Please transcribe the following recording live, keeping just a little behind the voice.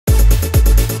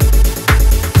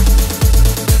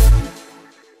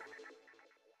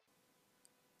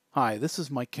Hi, this is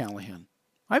Mike Callahan.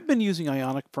 I've been using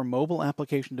Ionic for mobile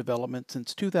application development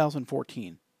since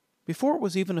 2014, before it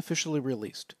was even officially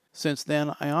released. Since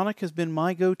then, Ionic has been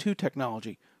my go-to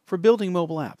technology for building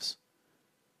mobile apps.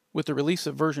 With the release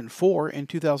of version 4 in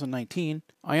 2019,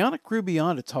 Ionic grew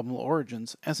beyond its humble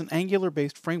origins as an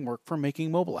Angular-based framework for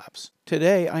making mobile apps.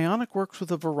 Today, Ionic works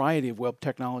with a variety of web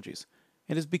technologies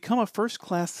and has become a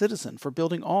first-class citizen for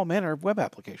building all manner of web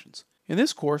applications. In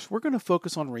this course, we're going to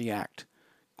focus on React,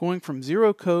 going from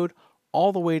zero code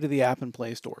all the way to the app and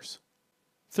Play stores.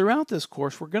 Throughout this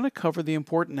course, we're going to cover the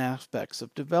important aspects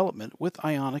of development with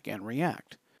Ionic and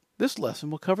React. This lesson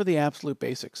will cover the absolute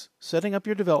basics, setting up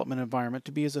your development environment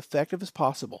to be as effective as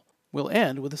possible. We'll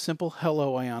end with a simple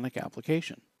Hello Ionic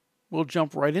application. We'll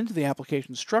jump right into the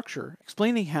application structure,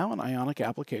 explaining how an Ionic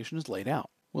application is laid out.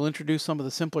 We'll introduce some of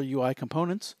the simpler UI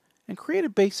components and create a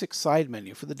basic side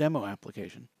menu for the demo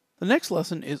application. The next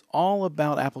lesson is all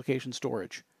about application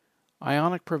storage.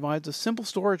 Ionic provides a simple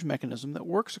storage mechanism that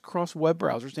works across web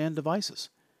browsers and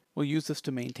devices. We'll use this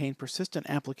to maintain persistent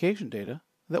application data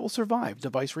that will survive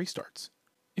device restarts.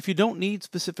 If you don't need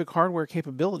specific hardware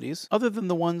capabilities other than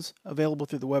the ones available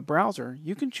through the web browser,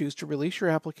 you can choose to release your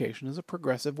application as a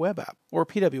progressive web app, or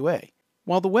PWA.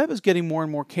 While the web is getting more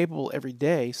and more capable every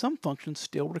day, some functions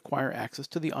still require access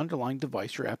to the underlying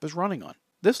device your app is running on.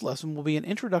 This lesson will be an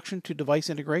introduction to device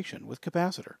integration with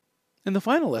Capacitor. In the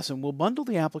final lesson, we'll bundle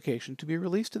the application to be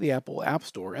released to the Apple App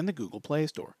Store and the Google Play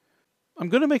Store. I'm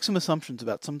going to make some assumptions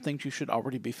about some things you should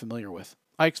already be familiar with.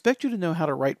 I expect you to know how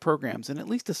to write programs in at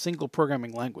least a single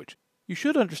programming language. You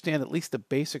should understand at least the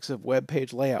basics of web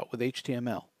page layout with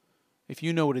HTML. If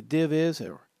you know what a div is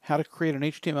or how to create an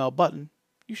HTML button,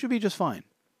 you should be just fine.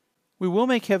 We will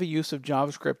make heavy use of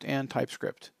JavaScript and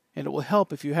TypeScript, and it will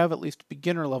help if you have at least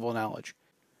beginner level knowledge.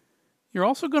 You're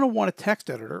also going to want a text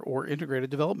editor or integrated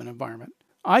development environment.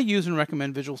 I use and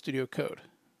recommend Visual Studio Code.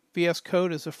 VS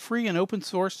Code is a free and open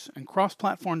source and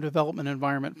cross-platform development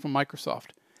environment from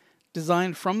Microsoft,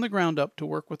 designed from the ground up to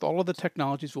work with all of the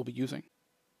technologies we'll be using.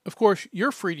 Of course,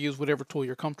 you're free to use whatever tool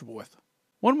you're comfortable with.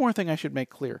 One more thing I should make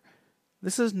clear.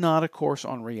 This is not a course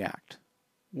on React.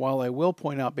 While I will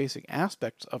point out basic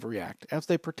aspects of React as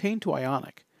they pertain to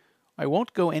Ionic, I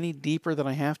won't go any deeper than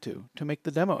I have to make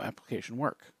the demo application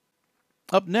work.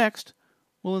 Up next,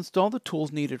 we'll install the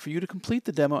tools needed for you to complete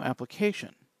the demo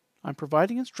application. I'm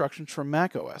providing instructions for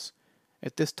macOS.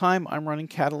 At this time, I'm running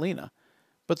Catalina,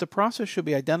 but the process should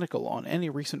be identical on any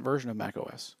recent version of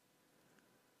macOS.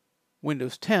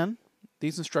 Windows 10,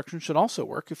 these instructions should also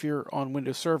work if you're on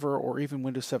Windows Server or even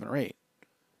Windows 7 or 8.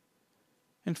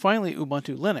 And finally,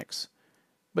 Ubuntu Linux,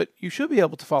 but you should be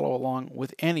able to follow along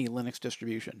with any Linux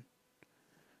distribution.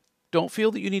 Don't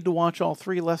feel that you need to watch all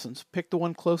 3 lessons. Pick the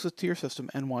one closest to your system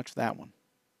and watch that one.